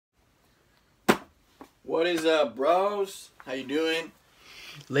What is up, bros? How you doing?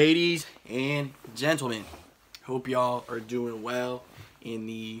 Ladies and gentlemen, hope y'all are doing well in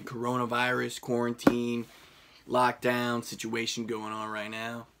the coronavirus quarantine lockdown situation going on right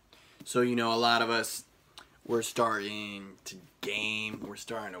now. So, a lot of us, we're starting to game, we're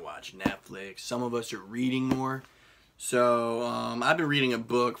starting to watch Netflix. Some of us are reading more. So, I've been reading a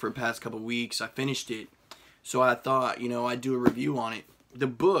book for the past couple weeks. I finished it. So I thought, I'd do a review on it. The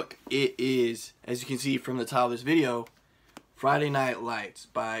book, it is, as you can see from the title of this video, Friday Night Lights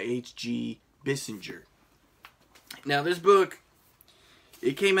by H.G. Bissinger. Now, this book,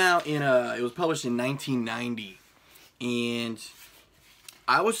 it came out it was published in 1990. And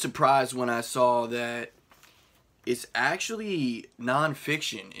I was surprised when I saw that it's actually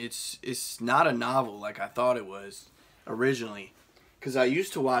nonfiction. It's not a novel like I thought it was originally. Because I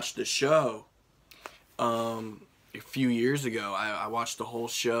used to watch the show a few years ago. I watched the whole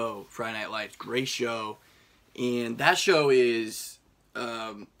show, Friday Night Lights, great show. And that show is,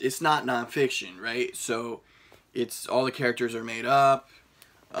 it's not nonfiction, right? So it's, all the characters are made up,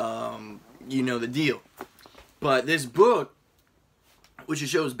 you know the deal. But this book, which the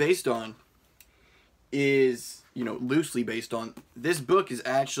show is based on, is, loosely based on, this book is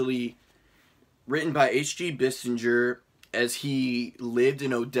actually written by H.G. Bissinger as he lived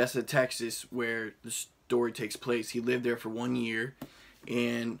in Odessa, Texas, where the story takes place. He lived there for 1 year,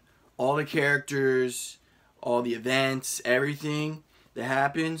 and all the characters, all the events, everything that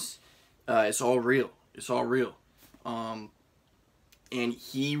happens, it's all real. It's all real. And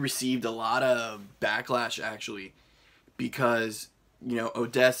he received a lot of backlash, actually, because,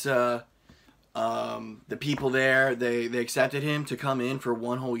 Odessa, the people there, they accepted him to come in for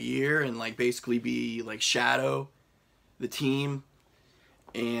 1 whole year and, basically be, shadow the team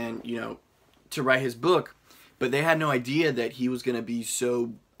and, to write his book. But they had no idea that he was going to be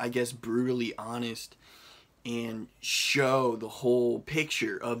so, I guess, brutally honest and show the whole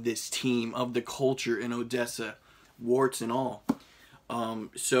picture of this team, of the culture in Odessa, warts and all.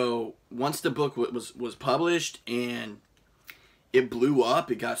 So once the book was published and it blew up,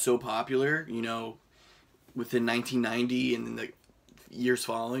 it got so popular, within 1990 and then the years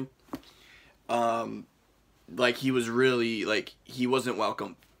following, he was really, he wasn't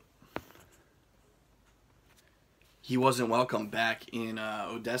welcome. He wasn't welcome back in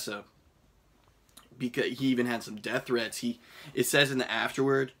Odessa, because he even had some death threats. It says in the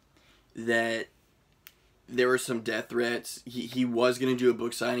afterword that there were some death threats. He was going to do a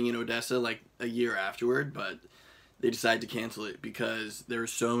book signing in Odessa a year afterward, but they decided to cancel it because there were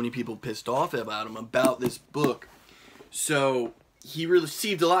so many people pissed off about him, about this book. So he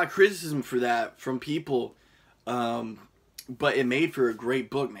received a lot of criticism for that from people, but it made for a great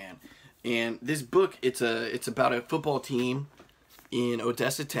book, man. And this book, it's about a football team in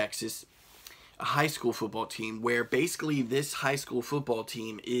Odessa, Texas, a high school football team, where basically this high school football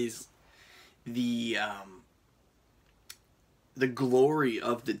team is the glory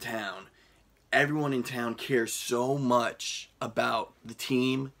of the town. Everyone in town cares so much about the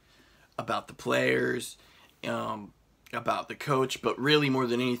team, about the players, about the coach, but really more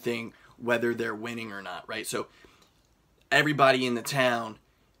than anything, whether they're winning or not, right? So everybody in the town,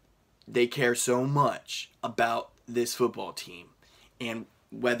 they care so much about this football team and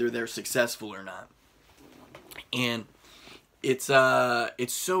whether they're successful or not. And it's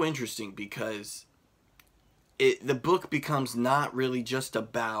so interesting because the book becomes not really just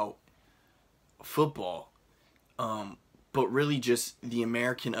about football, but really just the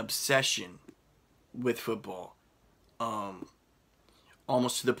American obsession with football,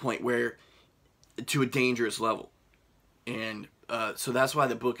 almost to the point where, to a dangerous level. And so that's why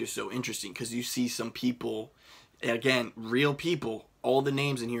the book is so interesting, because you see some people, again, real people, all the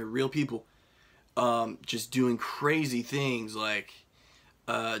names in here, real people, just doing crazy things,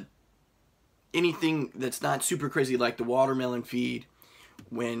 anything that's not super crazy, like the watermelon feed,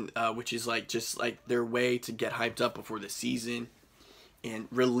 which is just their way to get hyped up before the season and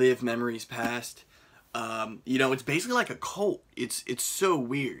relive memories past. It's basically like a cult. It's so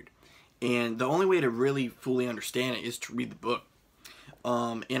weird. And the only way to really fully understand it is to read the book.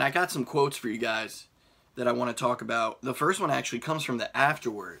 And I got some quotes for you guys that I want to talk about. The first one actually comes from the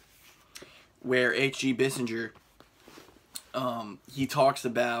afterword, where H.G. Bissinger, he talks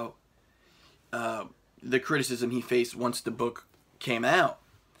about the criticism he faced once the book came out.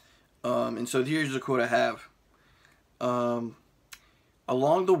 And so here's a quote I have.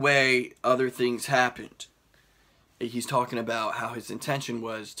 Along the way, other things happened. He's talking about how his intention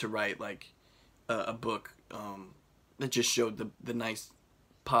was to write a book that just showed the nice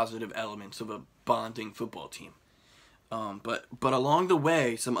positive elements of a bonding football team. But along the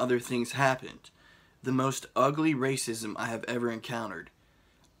way, some other things happened. the most ugly racism I have ever encountered.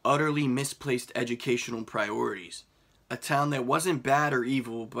 Utterly misplaced educational priorities. A town that wasn't bad or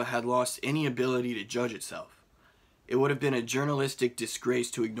evil, but had lost any ability to judge itself. It would have been a journalistic disgrace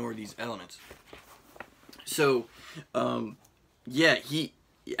to ignore these elements. So, yeah,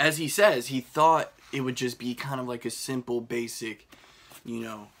 as he says, he thought it would just be kind of like a simple, basic, you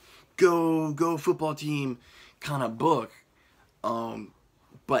know, go football team kind of book.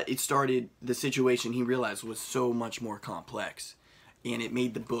 But the situation he realized was so much more complex. And it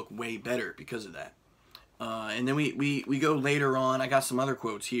made the book way better because of that. And then we go later on. I got some other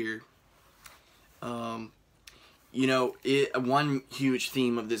quotes here. You know, one huge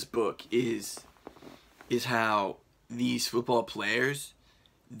theme of this book is how these football players,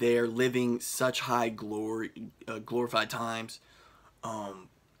 they're living such high glorified times,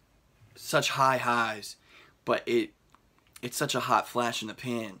 such high highs, but it's such a hot flash in the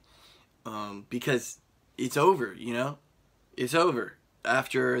pan, because it's over, you know? It's over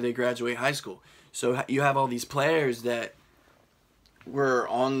after they graduate high school. So you have all these players that were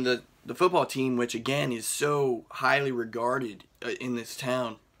on the football team, which again is so highly regarded in this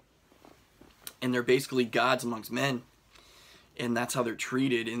town. And they're basically gods amongst men. And that's how they're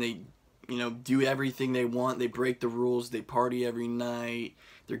treated. And they, you know, do everything they want. They break the rules. They party every night.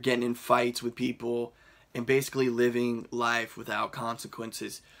 They're getting in fights with people. And basically living life without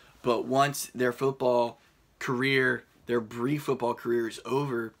consequences. But once their football career, their brief football career is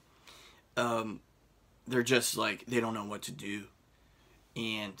over, they're just like, they don't know what to do.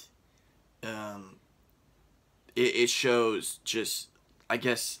 And it shows just, I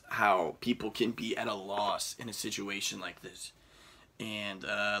guess, how people can be at a loss in a situation like this. And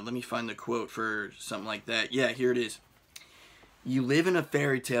let me find the quote for something like that. Yeah, here it is. "You live in a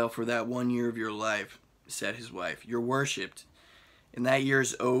fairy tale for that 1 year of your life," said his wife. "You're worshipped. And that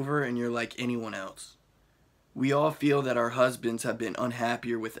year's over and you're like anyone else. We all feel that our husbands have been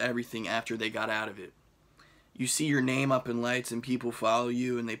unhappier with everything after they got out of it. You see your name up in lights and people follow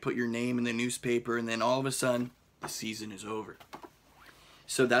you and they put your name in the newspaper and then all of a sudden, the season is over."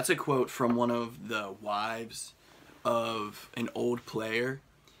 So that's a quote from one of the wives of an old player,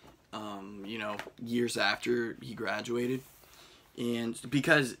 you know, years after he graduated. And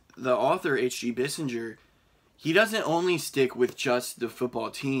because the author, H.G. Bissinger, he doesn't only stick with just the football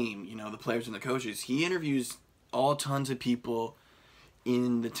team, you know, the players and the coaches. He interviews all tons of people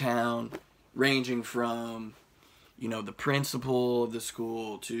in the town, ranging from, you know, the principal of the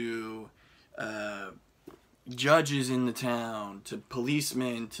school to judges in the town to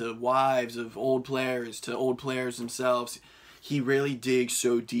policemen to wives of old players to old players themselves. He really digs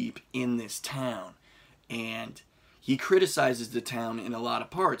so deep in this town, and he criticizes the town in a lot of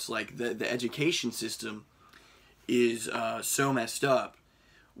parts, like the education system is so messed up,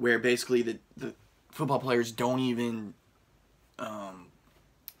 where basically the football players don't even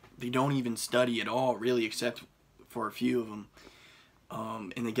study at all, really, except for a few of them,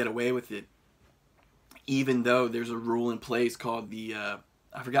 and they get away with it, even though there's a rule in place called the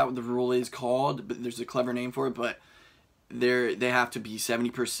I forgot what the rule is called, but there's a clever name for it. But they have to be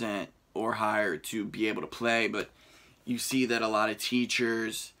 70% or higher to be able to play. But you see that a lot of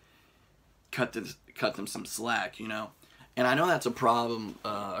teachers cut them some slack, you know. And I know that's a problem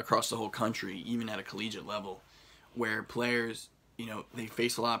across the whole country, even at a collegiate level, where players, you know, they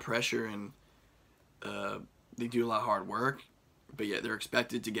face a lot of pressure and they do a lot of hard work, but yet they're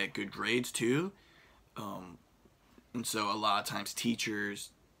expected to get good grades too. And so a lot of times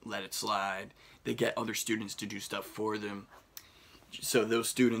teachers let it slide. They get other students to do stuff for them so those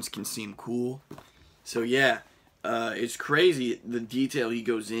students can seem cool. So yeah, it's crazy the detail he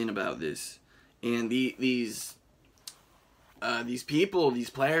goes in about this. And these people, these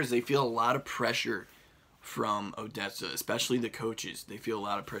players, they feel a lot of pressure from Odessa, especially the coaches. They feel a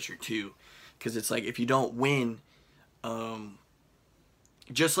lot of pressure too, because it's like if you don't win,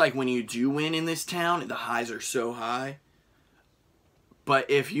 just like when you do win in this town, the highs are so high. But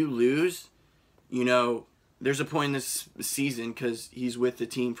if you lose, you know, there's a point in this season, because he's with the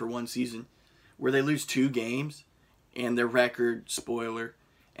team for one season, where they lose 2 games, and their record, spoiler,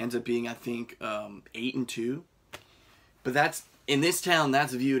 ends up being, I think, 8-2. But that's, in this town,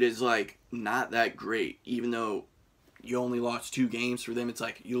 that's viewed as, like, not that great. Even though you only lost 2 games, for them, it's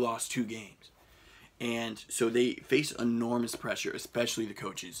like, you lost 2 games. And so they face enormous pressure, especially the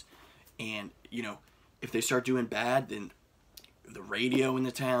coaches. And, you know, if they start doing bad, then the radio in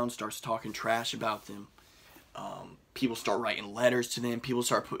the town starts talking trash about them. People start writing letters to them. People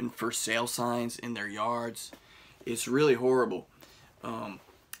start putting for sale signs in their yards. It's really horrible. And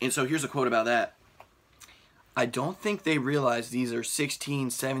so here's a quote about that. I don't think they realize these are 16,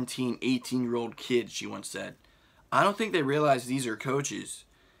 17, 18-year-old kids, she once said. I don't think they realize these are coaches.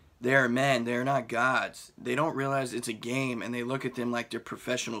 They are men. They are not gods. They don't realize it's a game, and they look at them like they're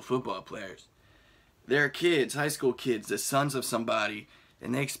professional football players. They're kids, high school kids, the sons of somebody,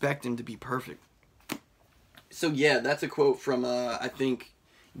 and they expect them to be perfect. So, yeah, that's a quote from, I think,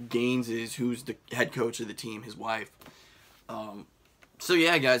 Gaines is, who's the head coach of the team, his wife. So,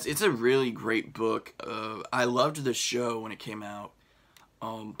 yeah, guys, it's a really great book. I loved the show when it came out.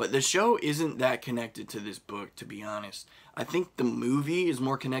 But the show isn't that connected to this book, to be honest. I think the movie is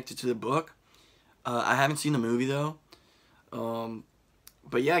more connected to the book. I haven't seen the movie, though.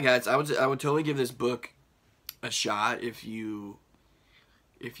 But, yeah, guys, I would totally give this book a shot if you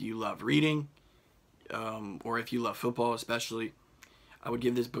love reading, or if you love football especially. I would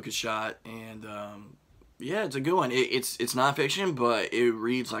give this book a shot, and yeah, it's a good one. It's nonfiction, but it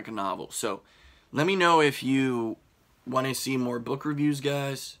reads like a novel. So let me know if you want to see more book reviews,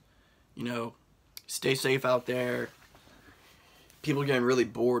 guys. You know, stay safe out there. People are getting really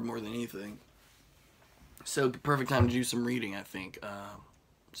bored more than anything. So perfect time to do some reading, I think.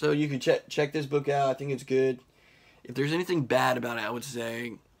 So you can check this book out. I think it's good. If there's anything bad about it, I would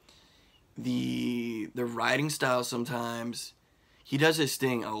say the writing style sometimes. He does this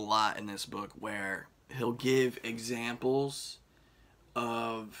thing a lot in this book where he'll give examples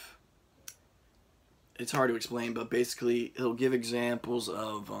of, it's hard to explain, but basically he'll give examples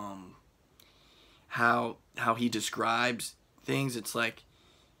of how he describes things. It's like,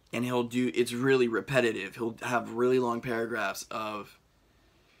 and it's really repetitive. He'll have really long paragraphs of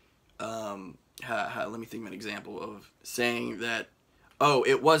let me think of an example of saying that, oh,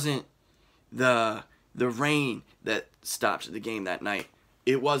 it wasn't the rain that stopped the game that night.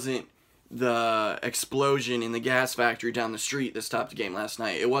 It wasn't the explosion in the gas factory down the street that stopped the game last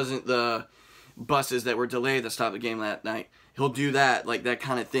night. It wasn't the buses that were delayed that stopped the game that night. He'll do that, like that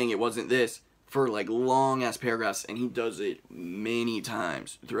kind of thing. It wasn't this, for like long ass paragraphs, and he does it many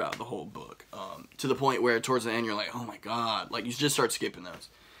times throughout the whole book, to the point where towards the end you're like, oh my god, like you just start skipping those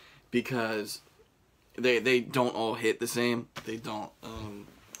because they don't all hit the same. They don't.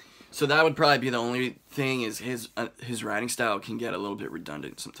 So that would probably be the only thing, is his writing style can get a little bit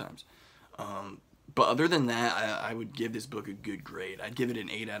redundant sometimes. But other than that, I would give this book a good grade. I'd give it an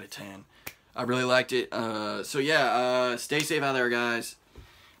 8 out of 10. I really liked it. So yeah, stay safe out there, guys.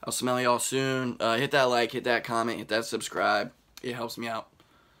 I'll smell y'all soon. Hit that like, hit that comment, hit that subscribe. It helps me out.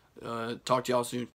 Talk to y'all soon.